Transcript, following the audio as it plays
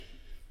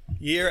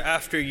year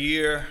after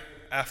year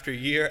after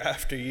year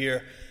after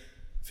year,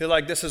 I feel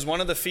like this is one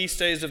of the feast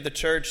days of the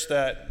church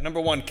that, number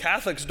one,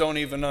 Catholics don't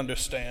even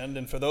understand.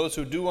 And for those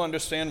who do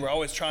understand, we're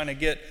always trying to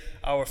get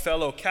our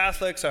fellow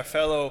Catholics,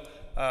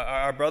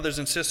 our brothers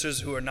and sisters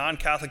who are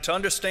non-Catholic to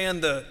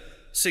understand the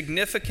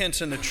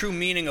significance and the true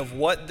meaning of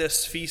what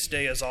this feast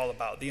day is all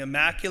about, the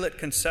Immaculate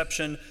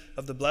Conception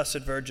of the Blessed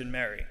Virgin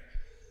Mary.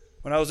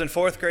 When I was in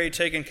fourth grade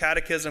taking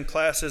catechism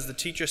classes, the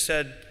teacher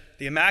said,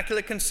 the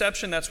Immaculate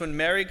Conception, that's when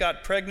Mary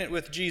got pregnant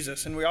with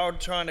Jesus. And we all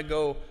trying to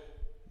go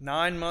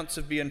 9 months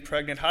of being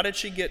pregnant. How did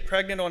she get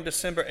pregnant on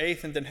December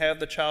 8th and then have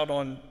the child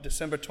on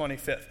December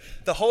 25th?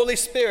 The Holy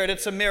Spirit,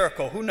 it's a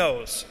miracle. Who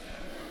knows?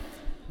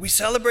 We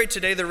celebrate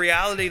today the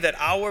reality that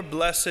our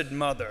Blessed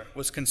Mother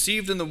was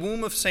conceived in the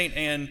womb of St.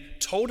 Anne,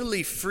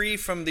 totally free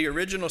from the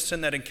original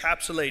sin that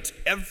encapsulates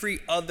every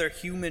other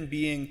human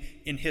being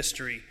in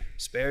history,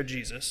 spare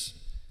Jesus.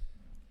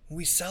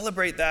 We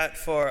celebrate that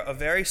for a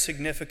very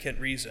significant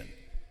reason,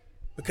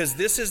 because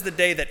this is the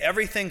day that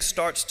everything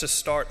starts to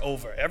start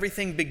over.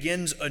 Everything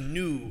begins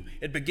anew.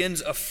 It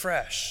begins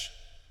afresh.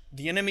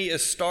 The enemy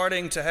is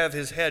starting to have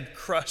his head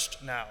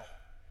crushed now.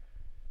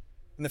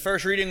 In the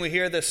first reading, we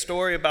hear this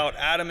story about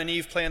Adam and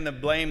Eve playing the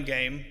blame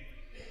game.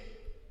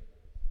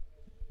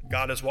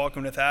 God is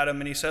walking with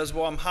Adam, and he says,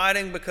 well, I'm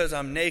hiding because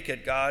I'm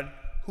naked, God.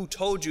 Who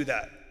told you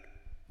that?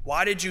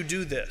 Why did you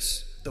do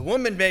this? The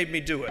woman made me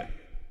do it.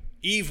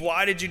 Eve,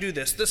 why did you do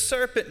this? The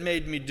serpent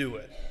made me do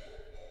it.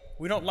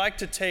 We don't like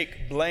to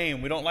take blame.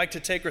 We don't like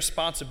to take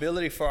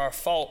responsibility for our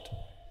fault.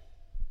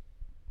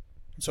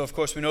 So, of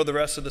course, we know the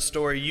rest of the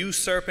story. You,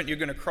 serpent, you're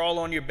going to crawl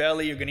on your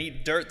belly. You're going to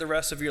eat dirt the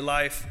rest of your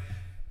life.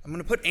 I'm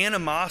going to put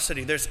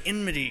animosity. There's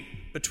enmity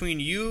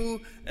between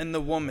you and the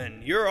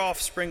woman, your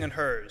offspring and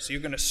hers. You're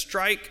going to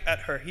strike at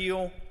her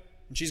heel,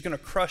 and she's going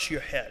to crush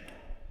your head.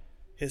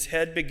 His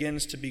head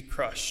begins to be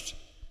crushed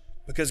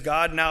because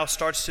God now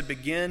starts to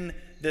begin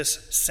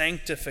this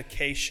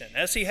sanctification,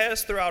 as he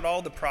has throughout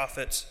all the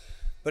prophets,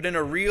 but in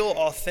a real,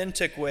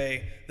 authentic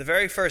way. The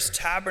very first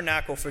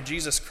tabernacle for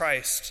Jesus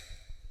Christ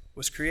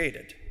was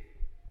created.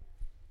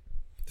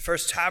 The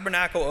first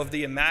tabernacle of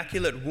the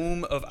Immaculate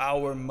Womb of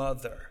our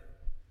Mother.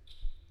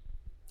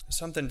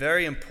 Something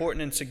very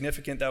important and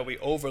significant that we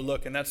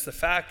overlook, and that's the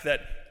fact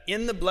that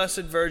in the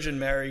Blessed Virgin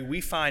Mary,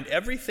 we find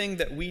everything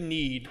that we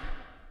need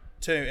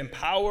to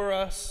empower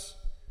us,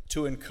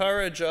 to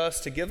encourage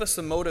us, to give us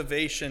the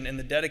motivation and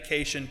the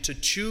dedication to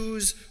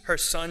choose her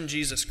Son,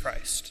 Jesus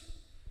Christ.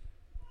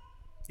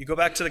 You go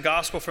back to the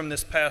gospel from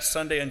this past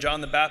Sunday, and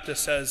John the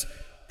Baptist says,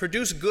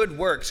 produce good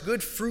works,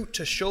 good fruit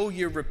to show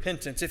your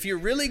repentance. If you're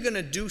really going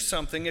to do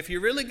something, if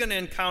you're really going to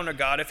encounter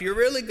God, if you're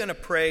really going to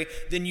pray,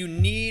 then you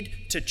need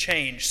to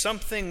change.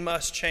 Something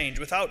must change.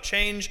 Without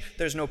change,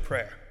 there's no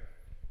prayer.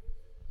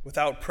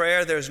 Without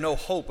prayer, there's no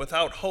hope.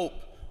 Without hope,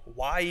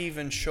 why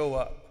even show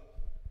up?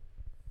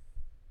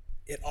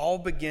 It all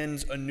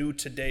begins anew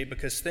today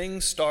because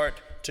things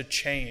start to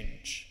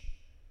change.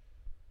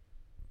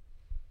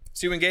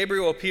 See, when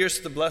Gabriel appears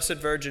to the Blessed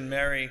Virgin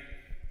Mary, and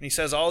he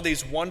says all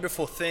these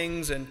wonderful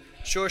things, and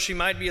sure, she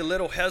might be a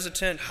little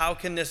hesitant. How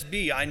can this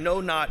be? I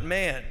know not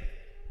man.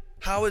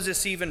 How is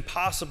this even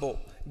possible?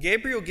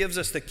 Gabriel gives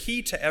us the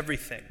key to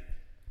everything.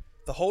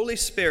 The Holy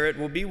Spirit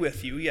will be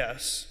with you,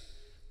 yes,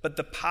 but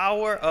the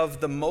power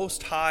of the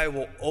Most High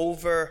will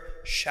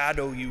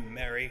overshadow you,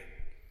 Mary.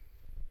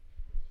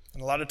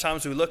 And a lot of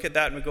times we look at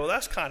that and we go,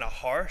 that's kind of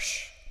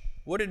harsh.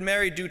 What did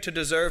Mary do to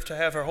deserve to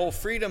have her whole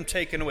freedom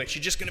taken away?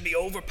 She's just going to be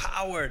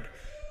overpowered.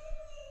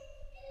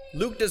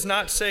 Luke does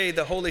not say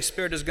the Holy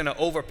Spirit is going to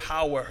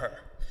overpower her.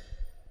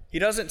 He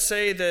doesn't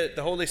say that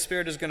the Holy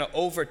Spirit is going to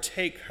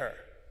overtake her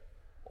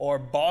or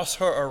boss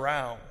her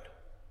around.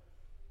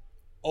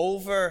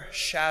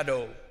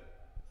 Overshadow,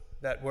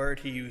 that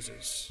word he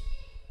uses.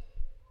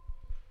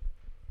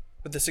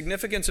 But the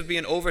significance of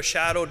being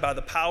overshadowed by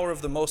the power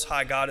of the Most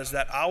High God is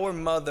that our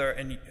mother,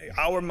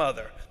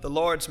 the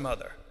Lord's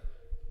mother,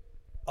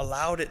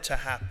 allowed it to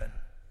happen.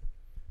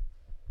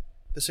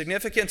 The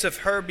significance of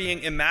her being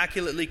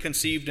immaculately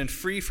conceived and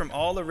free from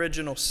all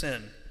original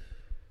sin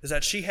is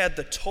that she had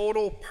the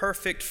total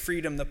perfect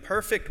freedom, the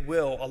perfect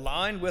will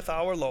aligned with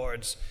our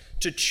Lord's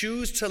to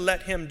choose to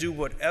let him do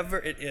whatever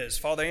it is.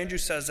 Father Andrew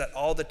says that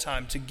all the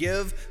time, to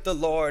give the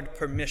Lord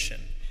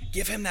permission.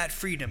 Give him that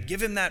freedom,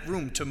 give him that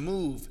room to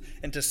move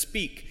and to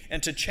speak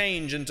and to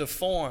change and to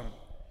form,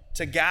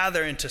 to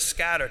gather and to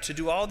scatter, to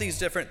do all these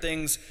different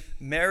things.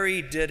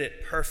 Mary did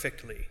it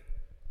perfectly.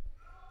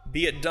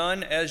 Be it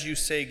done as you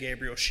say,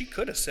 Gabriel. She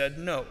could have said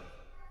no.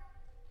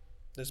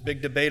 There's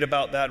big debate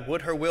about that.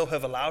 Would her will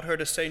have allowed her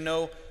to say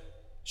no?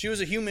 She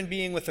was a human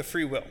being with a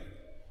free will.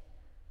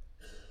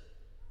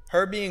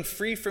 Her being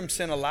free from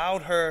sin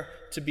allowed her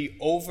to be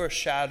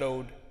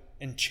overshadowed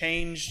and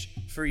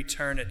changed for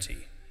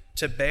eternity,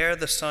 to bear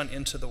the Son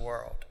into the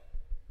world.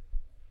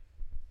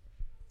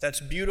 That's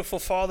beautiful,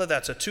 Father.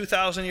 That's a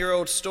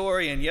 2,000-year-old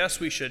story, and yes,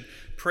 we should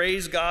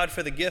praise God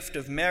for the gift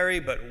of Mary,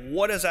 but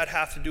what does that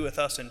have to do with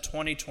us in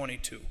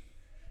 2022?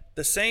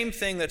 The same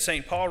thing that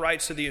St. Paul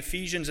writes to the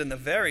Ephesians in the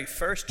very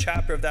first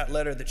chapter of that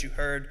letter that you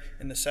heard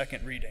in the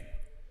second reading.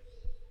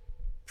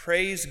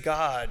 Praise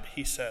God,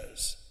 he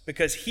says,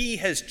 because he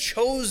has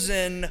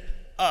chosen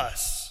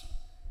us.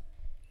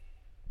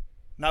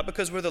 Not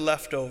because we're the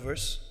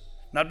leftovers,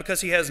 not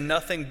because he has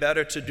nothing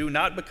better to do,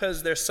 not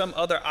because there's some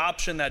other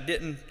option that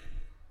didn't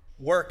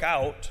work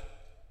out.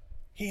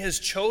 He has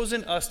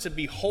chosen us to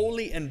be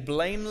holy and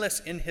blameless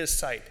in his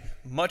sight,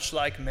 much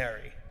like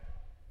Mary.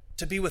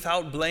 To be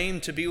without blame,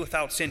 to be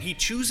without sin. He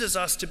chooses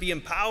us to be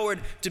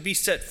empowered, to be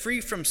set free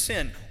from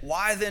sin.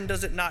 Why then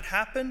does it not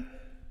happen?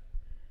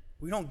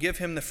 We don't give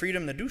him the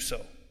freedom to do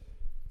so.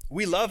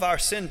 We love our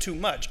sin too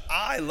much.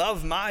 I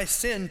love my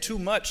sin too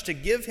much to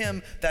give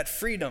him that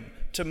freedom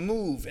to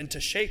move and to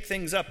shake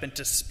things up and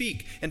to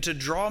speak and to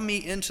draw me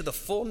into the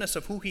fullness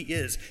of who he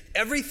is.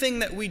 Everything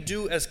that we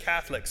do as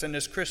Catholics and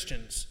as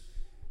Christians,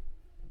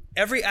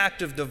 every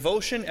act of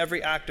devotion,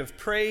 every act of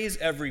praise,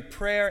 every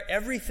prayer,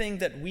 everything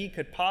that we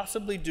could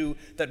possibly do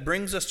that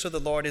brings us to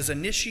the Lord is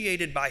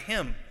initiated by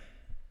him.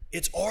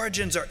 Its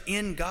origins are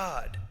in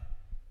God.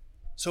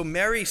 So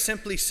Mary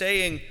simply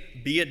saying,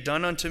 "Be it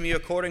done unto me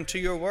according to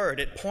your word,"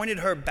 it pointed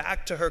her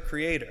back to her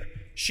Creator.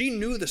 She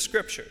knew the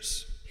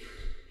Scriptures.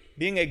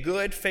 Being a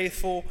good,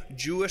 faithful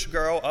Jewish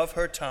girl of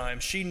her time,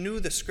 she knew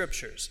the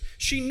Scriptures.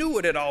 She knew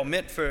what it all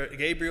meant for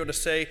Gabriel to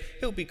say,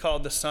 "He'll be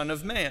called the Son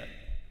of Man.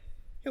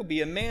 He'll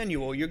be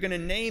Emmanuel. You're going to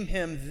name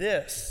him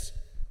this.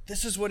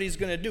 This is what he's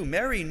going to do."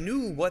 Mary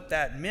knew what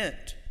that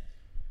meant.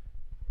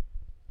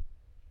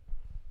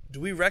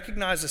 Do we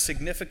recognize the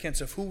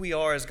significance of who we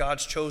are as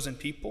God's chosen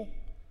people?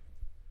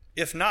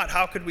 If not,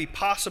 how could we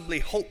possibly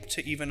hope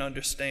to even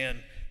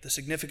understand the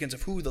significance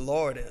of who the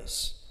Lord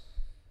is,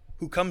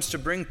 who comes to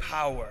bring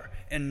power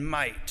and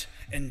might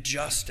and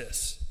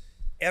justice?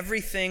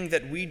 Everything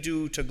that we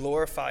do to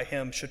glorify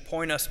him should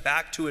point us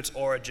back to its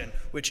origin,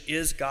 which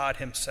is God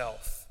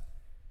himself.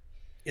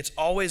 It's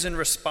always in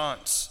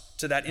response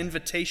to that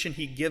invitation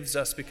he gives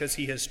us because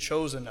he has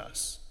chosen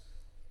us.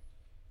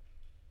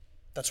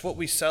 That's what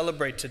we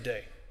celebrate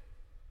today.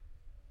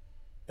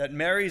 That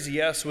Mary's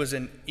yes was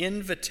an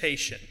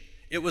invitation.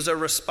 It was a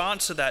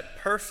response to that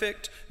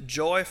perfect,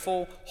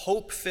 joyful,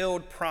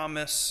 hope-filled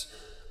promise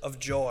of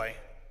joy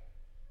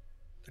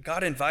that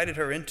God invited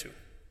her into.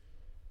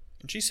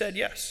 And she said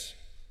yes.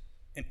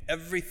 And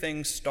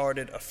everything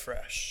started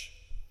afresh.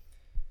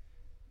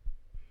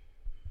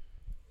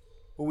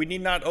 But we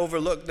need not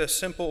overlook the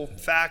simple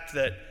fact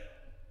that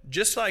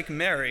just like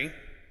Mary,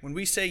 when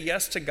we say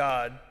yes to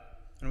God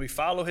and we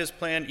follow his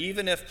plan,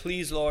 even if,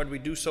 please Lord, we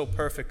do so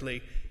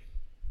perfectly,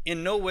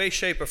 in no way,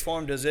 shape, or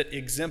form does it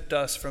exempt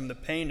us from the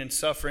pain and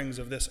sufferings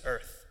of this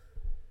earth.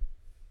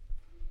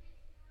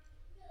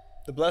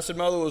 The Blessed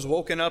Mother was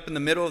woken up in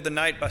the middle of the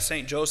night by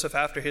St. Joseph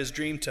after his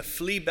dream to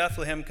flee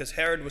Bethlehem because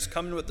Herod was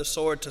coming with the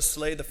sword to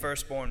slay the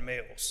firstborn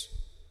males.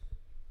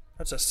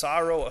 That's a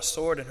sorrow, a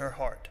sword in her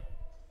heart.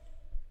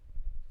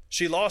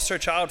 She lost her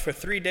child for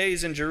 3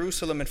 days in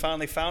Jerusalem and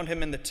finally found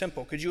him in the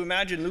temple. Could you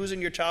imagine losing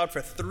your child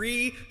for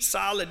 3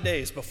 solid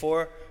days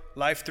before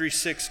Life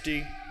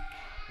 360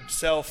 and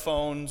cell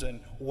phones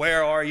and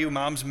where are you,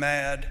 mom's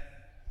mad?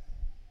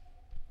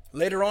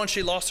 Later on,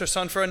 she lost her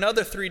son for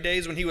another 3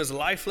 days when he was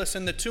lifeless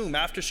in the tomb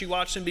after she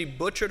watched him be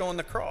butchered on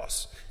the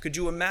cross. Could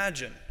you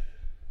imagine?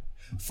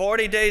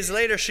 40 days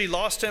later, she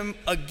lost him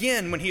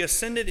again when he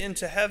ascended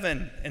into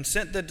heaven and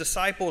sent the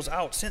disciples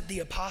out, sent the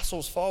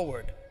apostles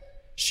forward.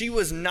 She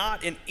was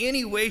not in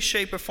any way,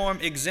 shape, or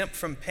form exempt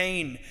from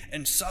pain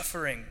and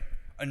suffering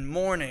and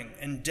mourning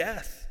and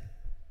death.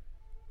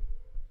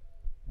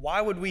 Why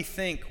would we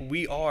think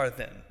we are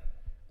then?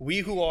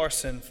 We who are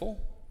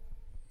sinful,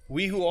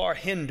 we who are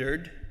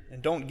hindered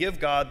and don't give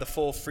God the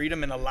full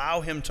freedom and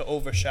allow him to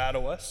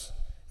overshadow us,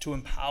 to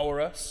empower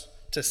us,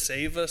 to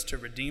save us, to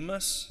redeem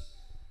us.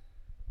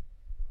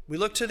 We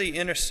look to the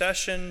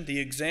intercession, the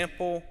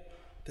example,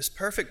 this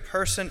perfect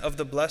person of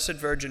the Blessed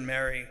Virgin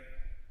Mary,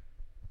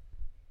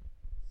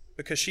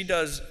 because she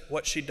does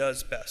what she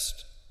does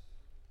best.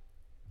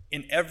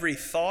 In every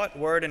thought,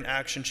 word, and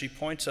action, she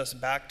points us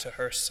back to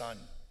her Son.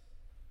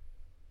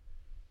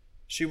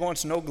 She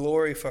wants no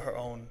glory for her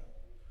own.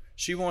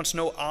 She wants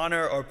no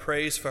honor or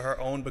praise for her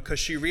own because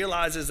she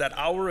realizes that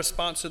our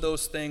response to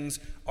those things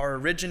are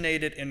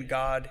originated in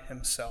God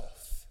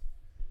himself.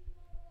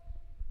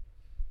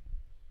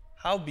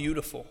 How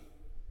beautiful,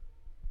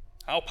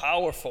 how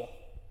powerful,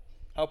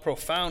 how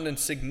profound and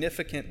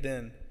significant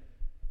then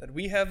that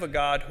we have a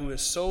God who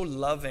is so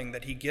loving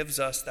that he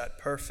gives us that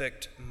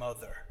perfect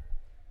mother,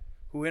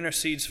 who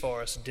intercedes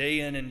for us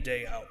day in and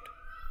day out,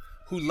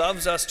 who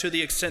loves us to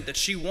the extent that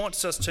she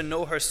wants us to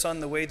know her Son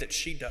the way that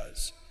she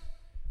does.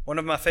 One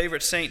of my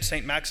favorite saints,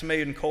 St.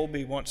 Maximilian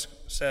Kolbe, once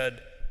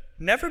said,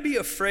 "Never be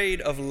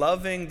afraid of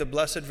loving the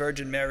Blessed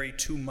Virgin Mary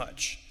too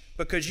much,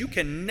 because you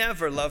can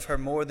never love her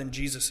more than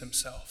Jesus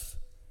himself."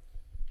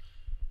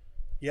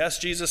 Yes,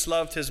 Jesus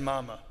loved his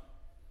mama,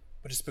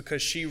 but it's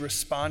because she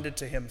responded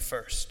to him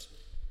first.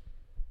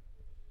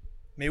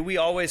 May we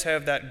always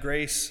have that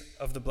grace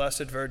of the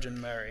Blessed Virgin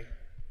Mary,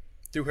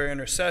 through her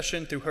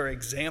intercession, through her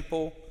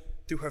example,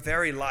 through her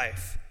very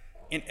life,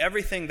 in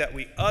everything that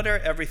we utter,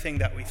 everything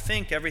that we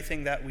think,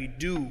 everything that we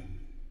do.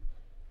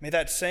 May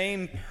that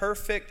same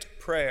perfect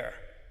prayer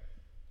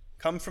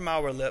come from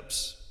our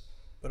lips,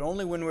 but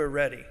only when we're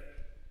ready.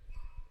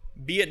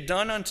 Be it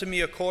done unto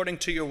me according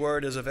to your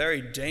word is a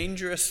very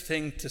dangerous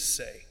thing to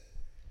say.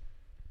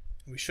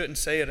 We shouldn't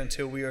say it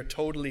until we are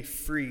totally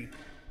free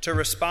to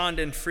respond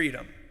in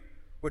freedom.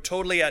 We're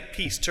totally at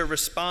peace to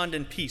respond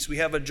in peace. We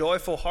have a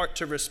joyful heart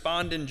to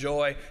respond in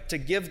joy, to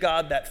give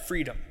God that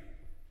freedom,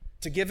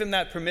 to give him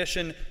that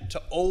permission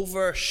to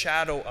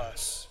overshadow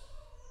us,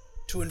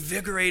 to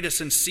invigorate us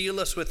and seal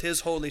us with his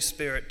Holy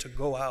Spirit to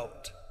go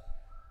out,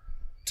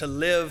 to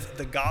live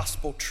the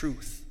gospel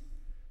truth,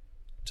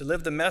 to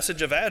live the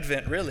message of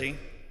Advent, really,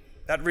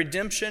 that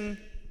redemption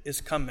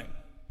is coming.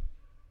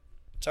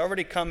 It's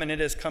already come, and it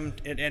has come,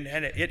 and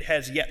it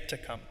has yet to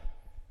come.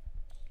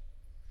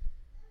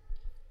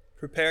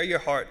 Prepare your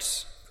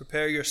hearts,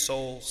 prepare your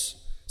souls,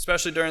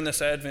 especially during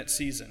this Advent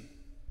season.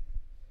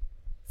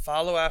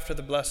 Follow after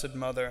the Blessed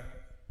Mother.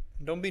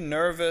 Don't be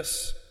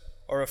nervous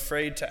or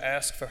afraid to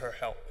ask for her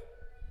help.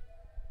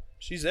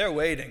 She's there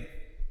waiting.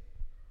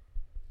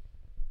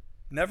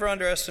 Never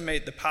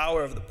underestimate the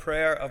power of the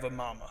prayer of a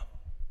mama,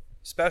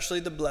 especially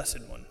the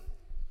Blessed One.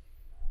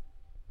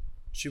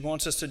 She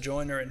wants us to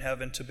join her in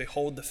heaven to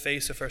behold the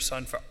face of her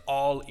Son for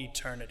all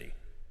eternity,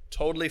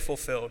 totally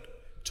fulfilled,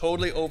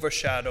 totally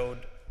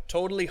overshadowed,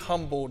 totally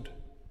humbled,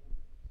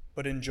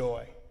 but in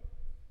joy,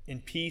 in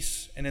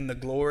peace, and in the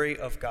glory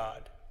of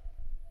God.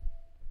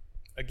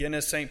 Again,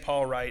 as St.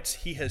 Paul writes,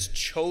 he has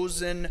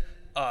chosen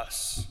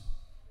us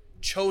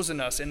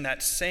in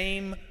that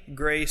same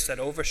grace that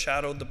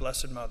overshadowed the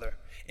Blessed Mother,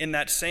 in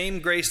that same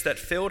grace that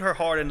filled her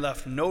heart and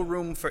left no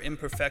room for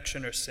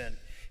imperfection or sin.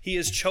 He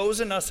has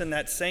chosen us in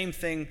that same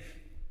thing,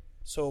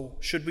 so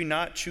should we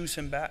not choose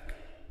him back?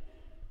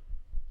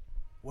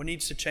 What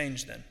needs to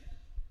change then?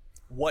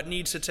 What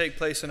needs to take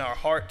place in our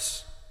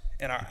hearts,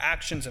 in our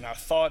actions, in our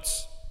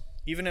thoughts,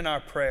 even in our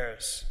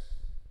prayers,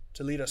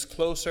 to lead us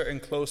closer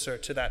and closer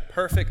to that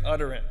perfect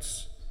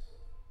utterance?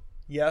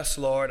 Yes,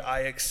 Lord,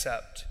 I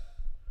accept.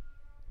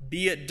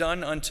 Be it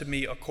done unto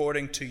me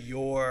according to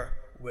your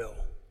will.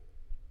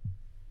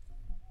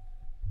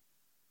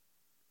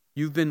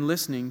 You've been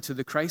listening to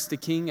the Christ the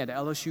King at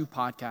LSU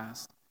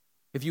podcast.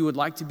 If you would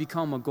like to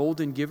become a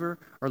golden giver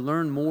or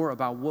learn more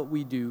about what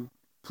we do,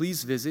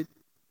 please visit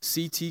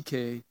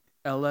ctklsu.org.